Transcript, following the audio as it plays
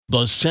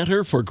The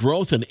Center for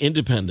Growth and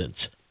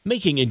Independence,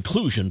 making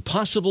inclusion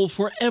possible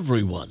for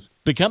everyone.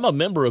 Become a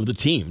member of the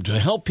team to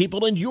help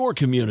people in your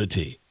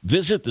community.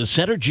 Visit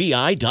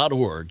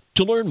thecentergi.org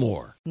to learn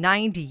more.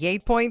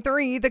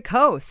 98.3 The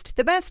Coast.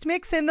 The best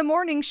mix in the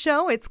morning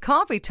show. It's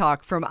Coffee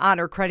Talk from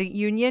Honor Credit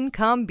Union.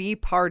 Come be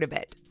part of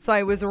it. So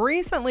I was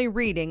recently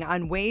reading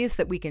on ways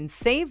that we can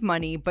save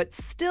money but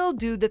still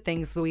do the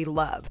things we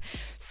love.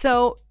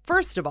 So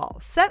first of all,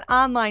 set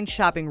online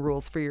shopping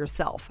rules for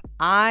yourself.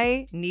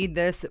 I need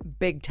this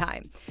big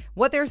time.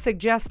 What they're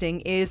suggesting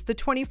is the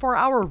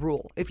 24-hour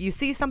rule. If you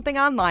see something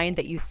online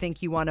that you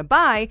think you want to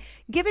buy,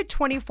 give it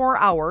 24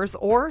 hours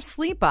or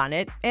sleep on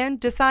it and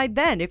decide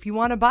then if you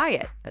want to buy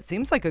it. That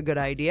seems like a good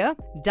idea.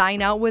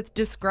 Dine out with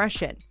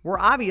discretion. We're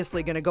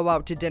obviously going to go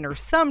out to dinner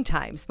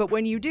sometimes, but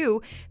when you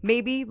do,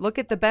 maybe look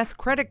at the best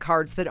credit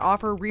cards that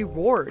offer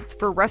rewards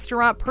for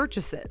restaurant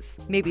purchases.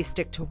 Maybe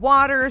stick to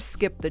water,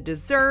 skip the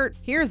dessert.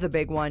 Here's a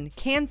big one.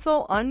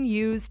 Cancel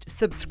unused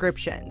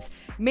subscriptions.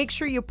 Make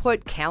sure you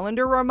put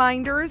calendar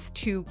reminders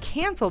to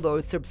cancel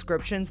those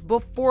subscriptions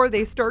before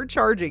they start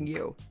charging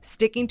you.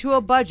 Sticking to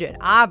a budget,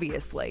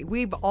 obviously.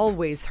 We've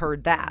always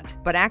heard that.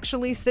 But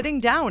actually sitting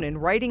down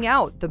and writing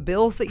out the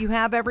bills that you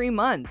have every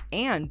month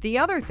and the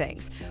other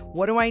things.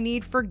 What do I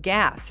need for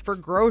gas, for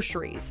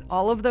groceries?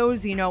 All of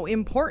those,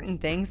 important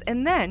things.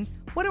 And then,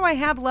 what do I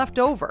have left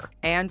over?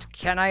 And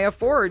can I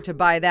afford to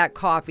buy that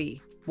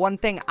coffee? One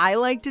thing I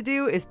like to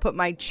do is put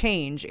my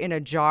change in a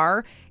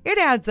jar. It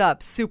adds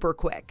up super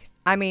quick.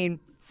 I mean,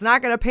 it's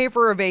not going to pay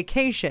for a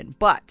vacation,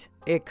 but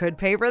it could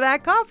pay for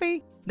that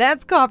coffee.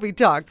 That's Coffee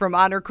Talk from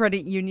Honor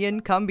Credit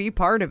Union. Come be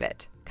part of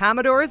it.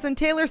 Commodores and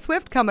Taylor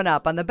Swift coming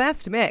up on the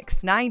best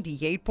mix,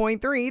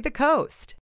 98.3 The Coast.